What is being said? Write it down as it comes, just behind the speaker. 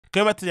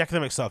Going back to the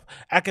academic stuff,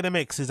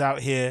 Akademiks is out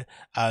here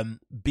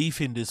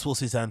beefing this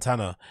Saucy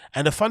Santana.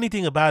 And the funny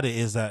thing about it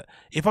is that,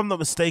 if I'm not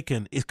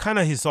mistaken, it's kind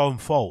of his own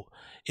fault.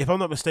 If I'm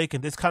not mistaken,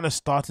 this kind of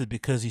started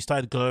because he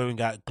started glowing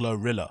at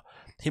Glorilla.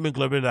 Him and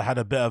Glorilla had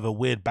a bit of a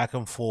weird back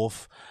and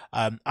forth.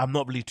 I'm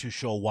not really too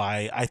sure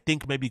why. I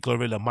think maybe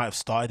Glorilla might have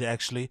started it,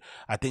 actually.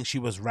 I think she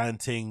was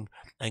ranting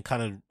and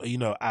kind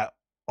of,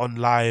 on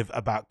live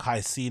about Kai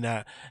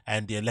Cenat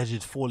and the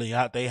alleged falling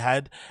out they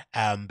had,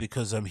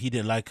 because he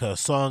didn't like her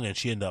song and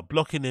she ended up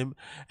blocking him.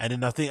 And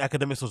then I think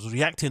Akademiks was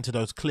reacting to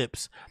those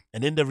clips,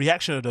 and in the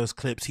reaction of those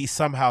clips, he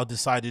somehow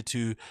decided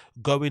to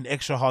go in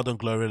extra hard on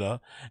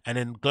Glorilla, and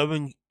then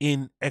going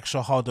in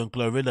extra hard on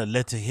Glorilla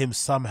led to him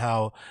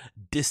somehow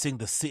dissing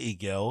the City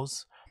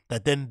Girls.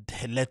 That then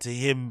led to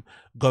him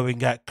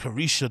going at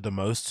Carisha the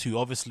most, who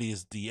obviously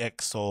is the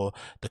ex or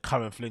the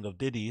current fling of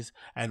Diddy's,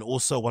 and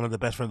also one of the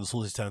best friends of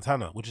Saucy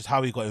Santana, which is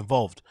how he got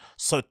involved.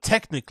 So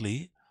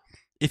technically,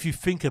 if you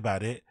think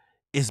about it,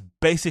 it's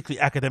basically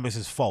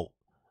Akademiks' fault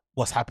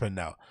what's happened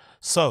now.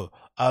 So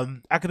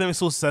Akademiks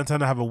Saucy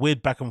Santana have a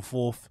weird back and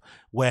forth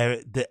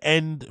where the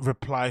end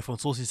reply from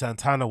Saucy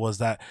Santana was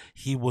that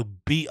he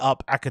would beat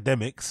up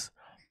Akademiks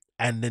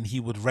and then he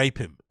would rape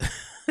him.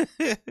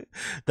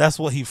 That's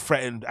what he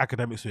threatened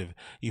Akademiks with.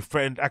 He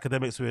threatened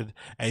Akademiks with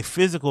a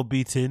physical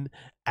beating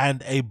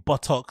and a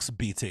buttocks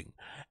beating.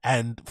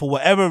 And for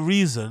whatever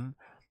reason,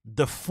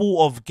 the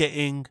thought of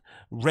getting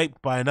raped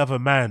by another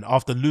man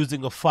after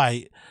losing a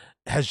fight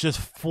has just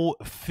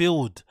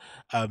filled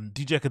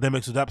DJ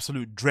Akademiks with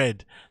absolute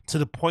dread, to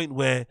the point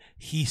where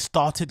he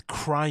started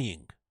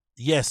crying.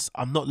 Yes,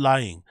 I'm not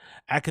lying.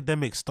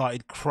 Akademiks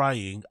started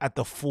crying at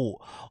the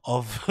thought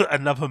of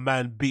another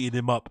man beating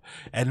him up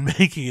and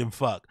making him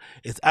fuck.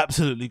 It's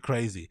absolutely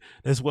crazy.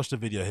 Let's watch the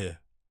video here.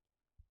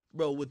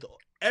 Bro, with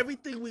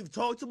everything we've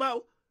talked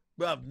about,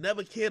 bro, I've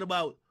never cared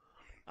about,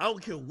 I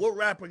don't care what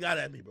rapper got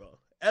at me, bro,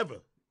 ever.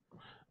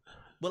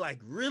 But like,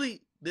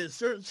 really, there's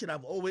certain shit I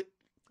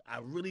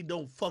really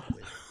don't fuck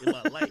with in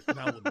my life, and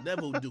I would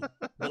never do.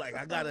 But like,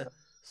 I gotta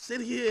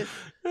sit here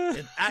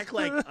and act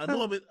like I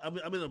know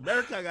I'm in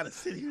America. I gotta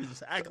sit here and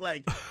just act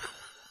like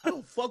I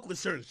don't fuck with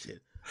certain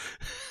shit.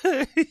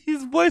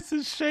 His voice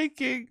is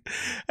shaking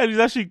and he's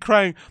actually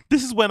crying.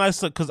 This is when I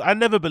saw, because I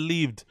never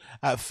believed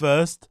at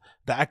first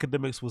that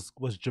Akademiks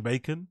was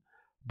Jamaican,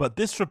 but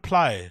this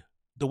reply,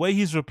 the way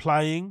he's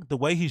replying, the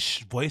way his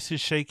voice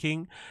is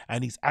shaking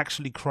and he's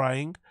actually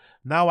crying,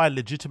 now I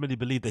legitimately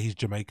believe that he's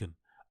Jamaican.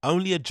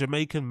 Only a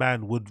Jamaican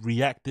man would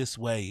react this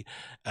way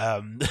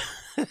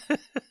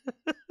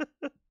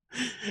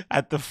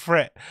at the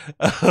threat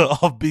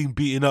of being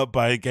beaten up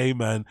by a gay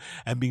man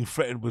and being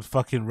threatened with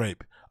fucking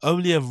rape.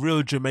 Only a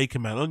real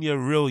Jamaican man, only a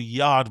real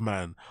yard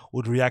man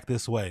would react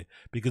this way.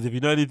 Because if you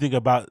know anything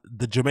about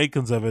the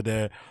Jamaicans over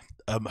there,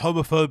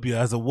 homophobia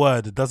as a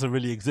word doesn't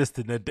really exist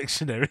in their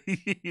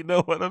dictionary. You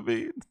know what I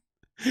mean?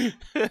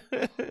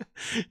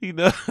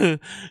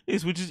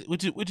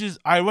 which is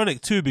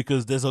ironic too,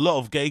 because there's a lot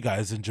of gay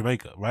guys in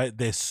Jamaica, right?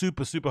 They're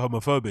super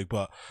homophobic,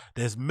 but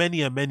there's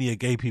many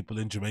gay people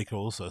in Jamaica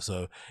also,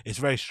 so it's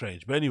very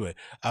strange. But anyway,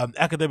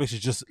 Akademiks is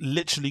just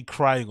literally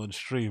crying on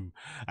stream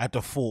at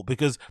the thought,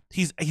 because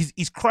he's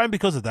crying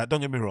because of that,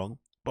 don't get me wrong,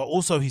 but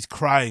also he's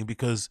crying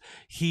because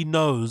he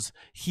knows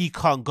he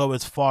can't go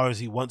as far as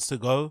he wants to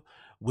go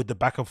with the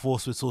back and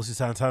forth with Saucy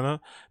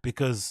Santana,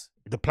 because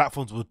the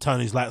platforms will turn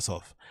his lights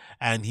off,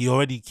 and he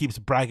already keeps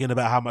bragging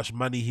about how much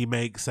money he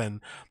makes, and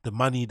the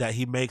money that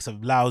he makes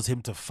allows him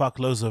to fuck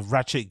loads of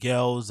ratchet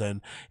girls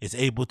and is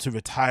able to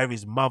retire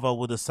his mother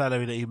with the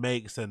salary that he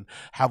makes and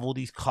have all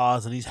these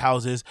cars and these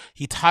houses.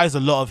 He ties a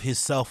lot of his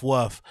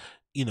self-worth,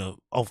 you know,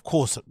 of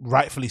course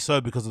rightfully so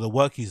because of the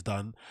work he's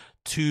done,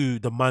 to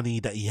the money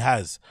that he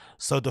has.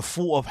 So the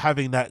thought of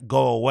having that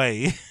go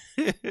away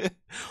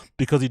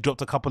because he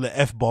dropped a couple of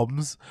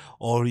F-bombs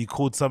or he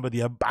called somebody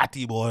a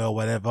batty boy or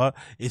whatever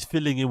is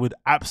filling him with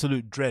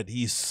absolute dread.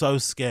 He's so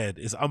scared.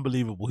 It's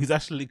unbelievable. He's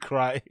actually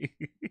crying.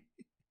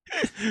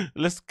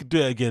 Let's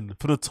do it again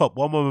for the top.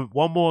 One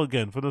more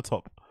again for the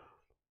top.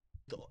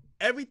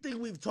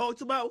 Everything we've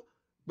talked about,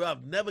 bro,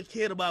 I've never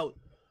cared about.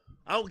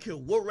 I don't care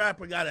what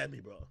rapper got at me,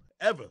 bro,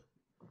 ever.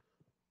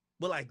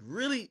 But like,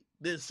 really,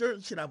 there's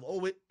certain shit I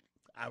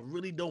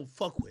really don't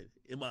fuck with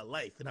in my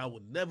life, and I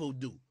would never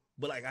do.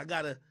 But like, I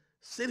gotta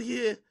sit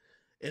here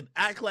and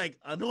act like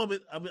I know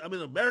I'm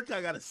in America.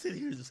 I gotta sit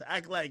here and just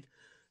act like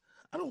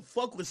I don't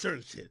fuck with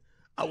certain shit.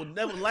 I would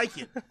never like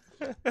it.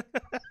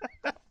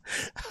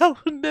 I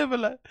would never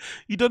like.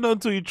 You don't know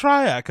until you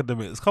try,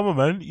 Akademiks. Come on,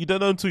 man. You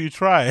don't know until you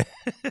try.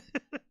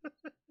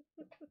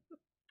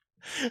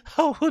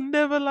 I would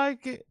never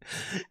like it.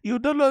 You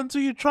don't know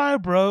until you try,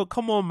 bro.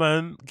 Come on,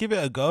 man. Give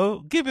it a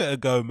go. Give it a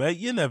go, mate.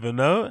 You never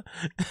know.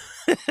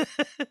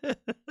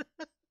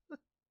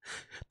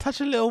 Touch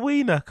a little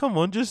wiener. Come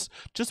on, just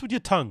with your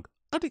tongue.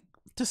 I think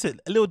just it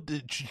a little,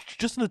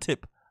 just on the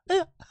tip.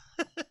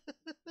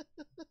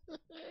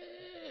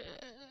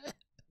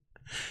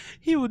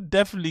 he would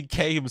definitely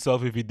K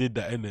himself if he did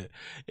that, innit?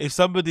 If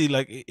somebody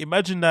like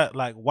imagine that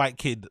like white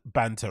kid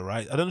banter,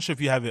 right? I don't know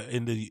if you have it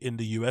in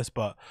the US,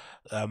 but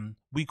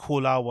we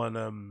call our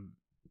one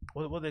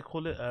what they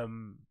call it?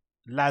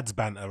 Lads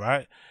banter,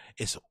 right?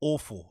 It's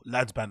awful.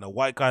 Lads banter.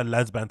 White guy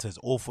lads banter is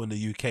awful in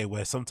the UK,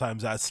 where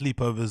sometimes at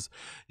sleepovers,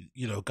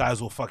 you know,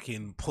 guys will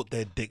fucking put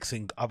their dicks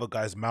in other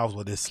guys' mouths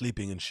while they're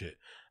sleeping and shit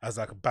as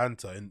like a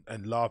banter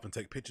and laugh and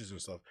take pictures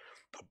and stuff.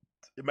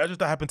 Imagine if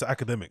that happened to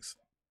Academics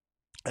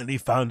and he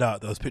found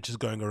out there was pictures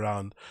going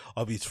around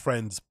of his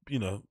friends, you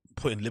know,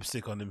 putting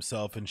lipstick on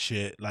himself and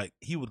shit. Like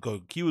he would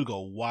go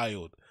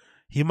wild.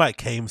 He might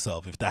K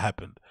himself if that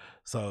happened.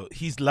 So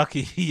he's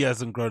lucky he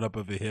hasn't grown up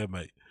over here,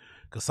 mate.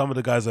 Because some of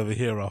the guys over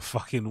here are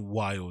fucking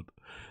wild.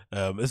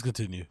 Let's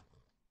continue.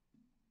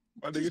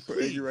 My nigga's so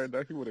angry right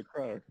now, he would have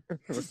cried.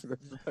 That's the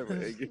type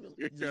of anger.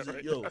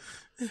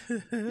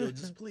 Yo,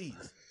 just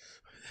please.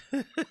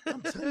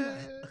 I'm telling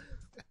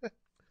you.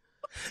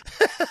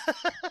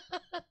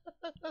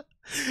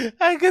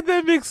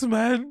 Academics,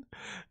 man.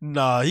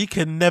 Nah, he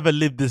can never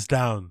live this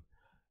down.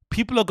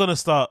 People are gonna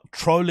start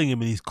trolling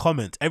him in his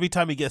comments. Every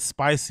time he gets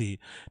spicy,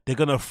 they're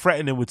gonna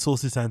threaten him with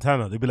Saucy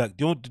Santana. They'll be like,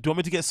 do you want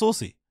me to get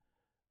saucy?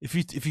 If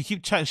you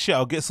keep chatting shit,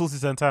 I'll get Saucy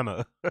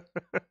Santana.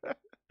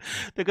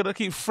 They're gonna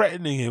keep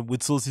threatening him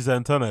with Saucy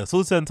Santana.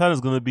 Saucy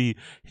Santana's gonna be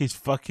his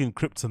fucking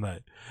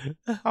kryptonite.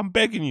 I'm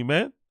begging you,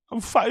 man.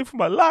 I'm fighting for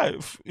my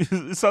life.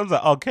 It sounds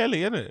like R. Kelly,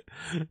 innit?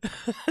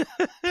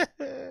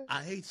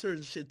 I hate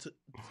certain shit to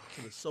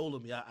the soul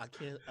of me. I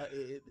can't.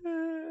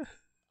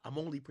 I'm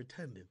only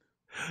pretending.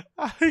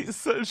 I hate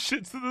certain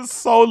shit to the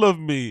soul of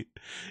me.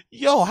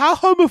 Yo, how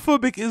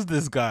homophobic is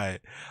this guy?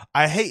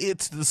 I hate it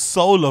to the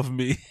soul of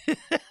me.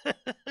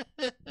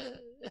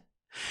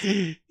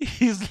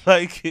 He's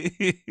like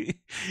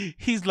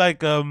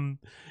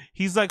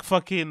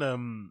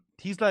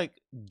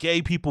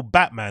gay people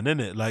Batman,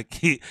 innit?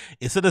 Like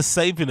instead of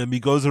saving them,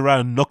 he goes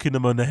around knocking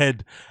them on the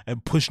head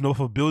and pushing off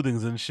of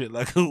buildings and shit.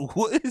 Like,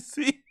 what is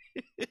he?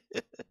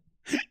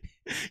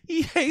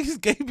 He hates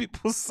gay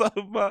people so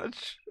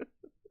much.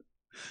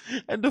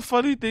 And the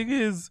funny thing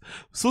is,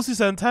 Saucy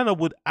Santana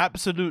would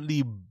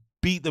absolutely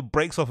beat the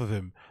brakes off of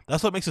him.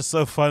 That's what makes it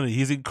so funny.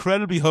 He's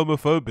incredibly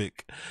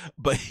homophobic,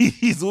 but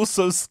he's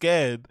also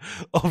scared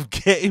of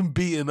getting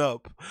beaten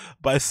up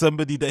by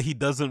somebody that he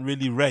doesn't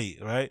really rate,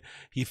 right?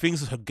 He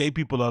thinks gay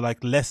people are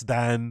like less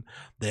than,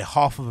 they're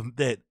half of them,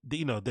 they're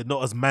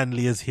not as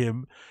manly as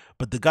him.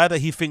 But the guy that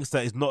he thinks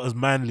that is not as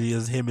manly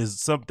as him is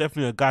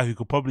definitely a guy who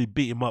could probably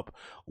beat him up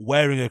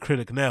wearing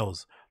acrylic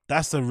nails.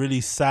 That's the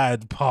really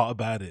sad part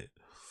about it.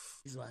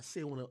 So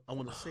I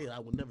want to say I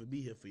will never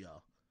be here for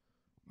y'all,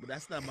 but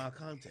that's not my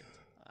content.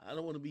 I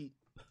don't want to be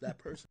that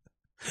person.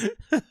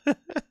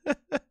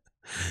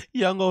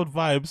 Young old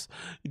vibes.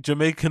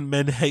 Jamaican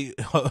men hate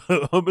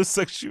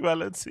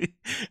homosexuality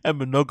and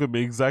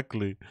monogamy.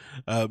 Exactly.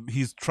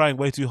 He's trying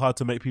way too hard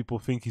to make people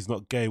think he's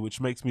not gay, which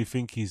makes me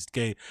think he's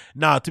gay.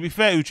 Now, to be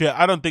fair, Uche,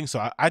 I don't think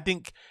so. I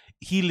think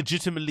he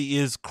legitimately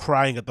is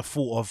crying at the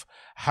thought of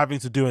having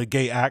to do a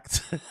gay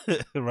act,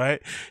 right?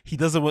 He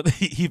doesn't want.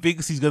 He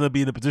thinks he's gonna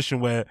be in a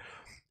position where,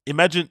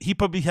 imagine, he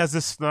probably has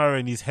this scenario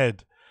in his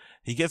head.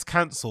 He gets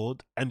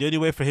cancelled, and the only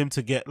way for him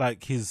to get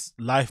like his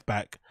life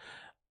back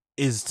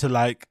is to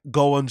like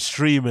go on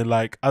stream and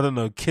like, I don't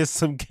know, kiss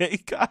some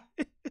gay guy.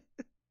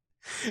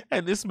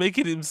 And it's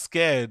making him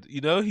scared,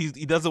 you know. He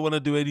doesn't want to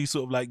do any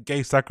sort of like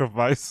gay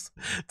sacrifice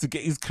to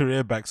get his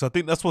career back. So I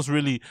think that's what's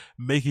really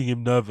making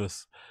him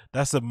nervous.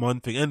 That's the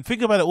one thing. And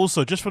think about it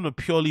also, just from a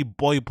purely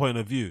boy point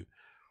of view.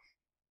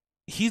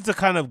 He's the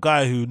kind of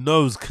guy who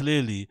knows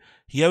clearly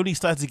he only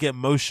started to get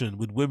motion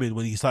with women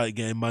when he started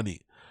getting money.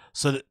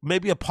 So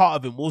maybe a part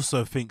of him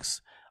also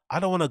thinks,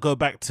 I don't want to go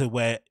back to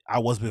where I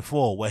was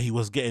before, where he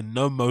was getting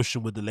no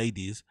motion with the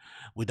ladies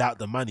without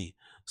the money.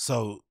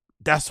 So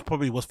that's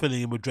probably what's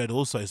filling him with dread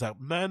also. It's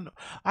like, man,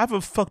 I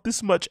haven't fucked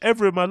this much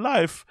ever in my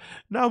life.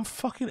 Now I'm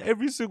fucking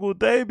every single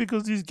day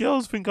because these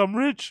girls think I'm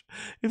rich.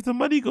 If the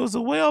money goes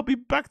away, I'll be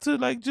back to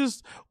like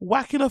just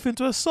whacking off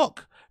into a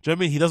sock. Do you know what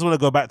I mean? He doesn't want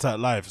to go back to that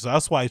life. So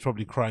that's why he's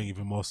probably crying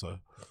even more so.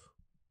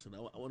 So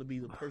now I want to be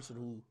the person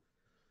who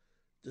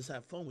just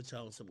have fun with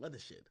y'all and some other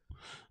shit.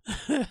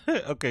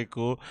 Okay,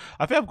 cool.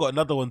 I think I've got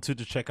another one too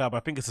to check out, but I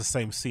think it's the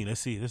same scene.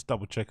 Let's see. Let's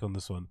double check on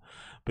this one.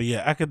 But yeah,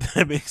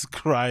 Academics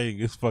crying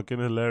is fucking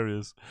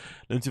hilarious.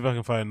 Let me see if I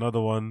can find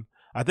another one.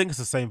 I think it's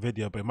the same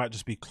video, but it might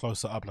just be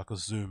closer up like a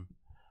zoom.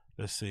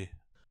 Let's see.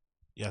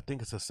 Yeah, I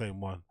think it's the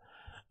same one.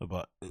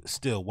 But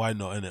still, why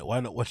not, innit? Why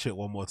not watch it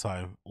one more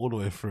time? All the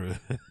way through.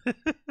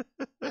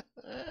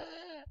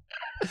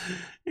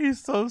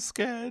 He's so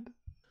scared.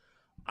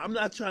 I'm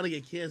not trying to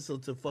get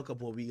canceled to fuck up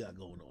what we got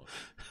going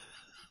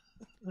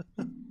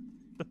on.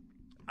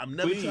 I'm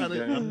never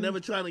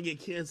trying to get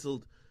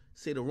canceled,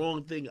 say the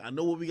wrong thing. I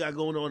know what we got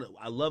going on.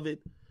 I love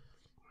it.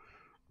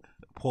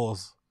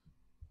 Pause.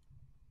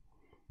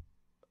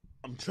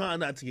 I'm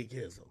trying not to get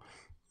canceled.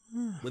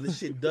 But this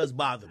shit does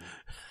bother me.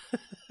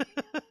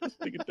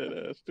 Look at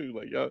that ass too,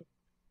 like y'all.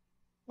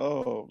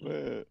 Oh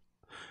man.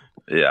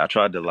 Yeah, I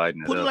tried to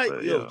lighten it Put it up. like,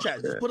 but, yo,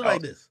 chat, just put it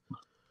like this.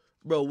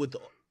 bro, with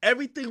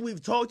everything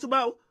we've talked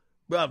about,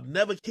 bro, I've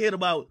never cared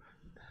about.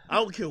 I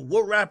don't care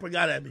what rapper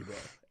got at me, bro,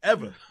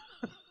 ever.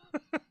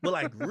 But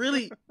like,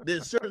 really,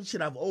 there's certain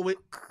shit I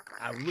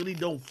really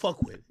don't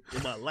fuck with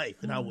in my life,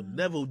 and I would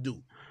never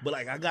do. But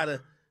like, I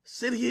gotta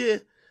sit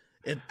here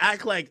and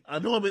act like I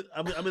know I'm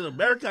in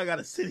America. I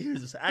gotta sit here and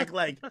just act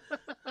like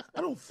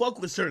I don't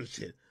fuck with certain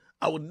shit.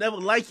 I would never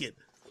like it.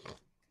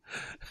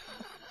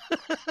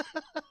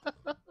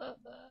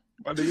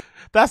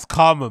 That's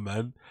karma,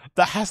 man.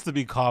 That has to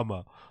be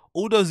karma.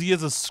 All those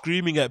years of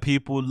screaming at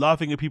people,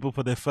 laughing at people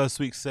for their first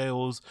week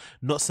sales,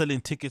 not selling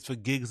tickets for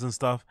gigs and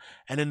stuff.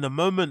 And in the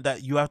moment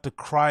that you have to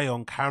cry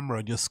on camera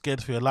and you're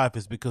scared for your life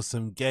is because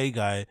some gay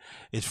guy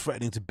is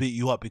threatening to beat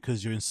you up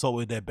because you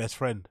insulted their best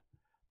friend.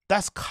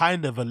 That's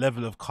kind of a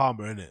level of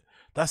karma, isn't it?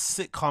 That's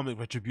sick karmic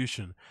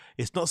retribution.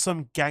 It's not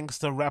some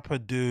gangster rapper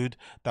dude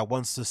that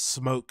wants to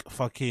smoke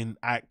fucking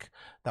Ack,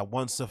 that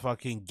wants to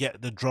fucking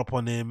get the drop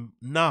on him.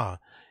 Nah.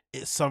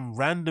 It's some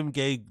random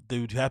gay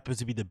dude who happens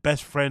to be the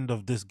best friend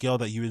of this girl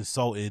that you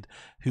insulted,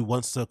 who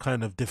wants to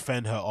kind of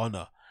defend her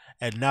honor.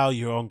 And now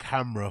you're on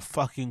camera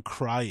fucking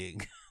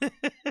crying.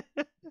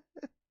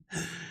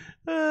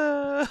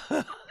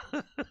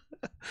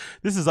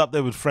 This is up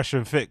there with Fresh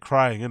and Fit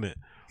crying, isn't it?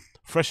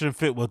 Fresh and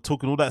Fit were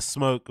talking all that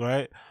smoke,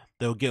 right?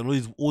 They were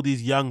getting all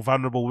these young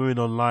vulnerable women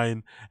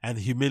online and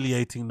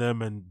humiliating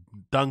them and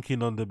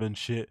dunking on them and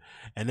shit.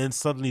 And then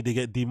suddenly they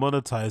get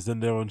demonetized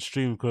and they're on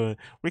stream going,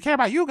 "We care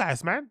about you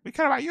guys, man. We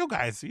care about you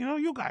guys. You know,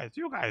 you guys.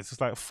 It's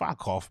like,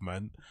 fuck off,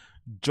 man.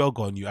 Jog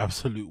on, you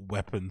absolute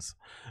weapons."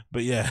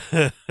 But yeah,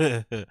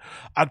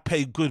 I'd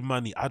pay good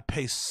money. I'd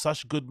pay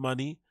such good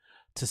money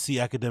to see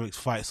Akademiks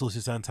fight Saucy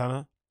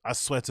Santana. I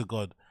swear to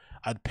God,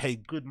 I'd pay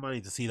good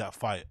money to see that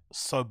fight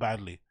so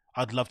badly.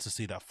 I'd love to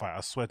see that fight.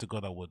 I swear to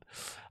God I would.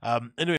 Anyway.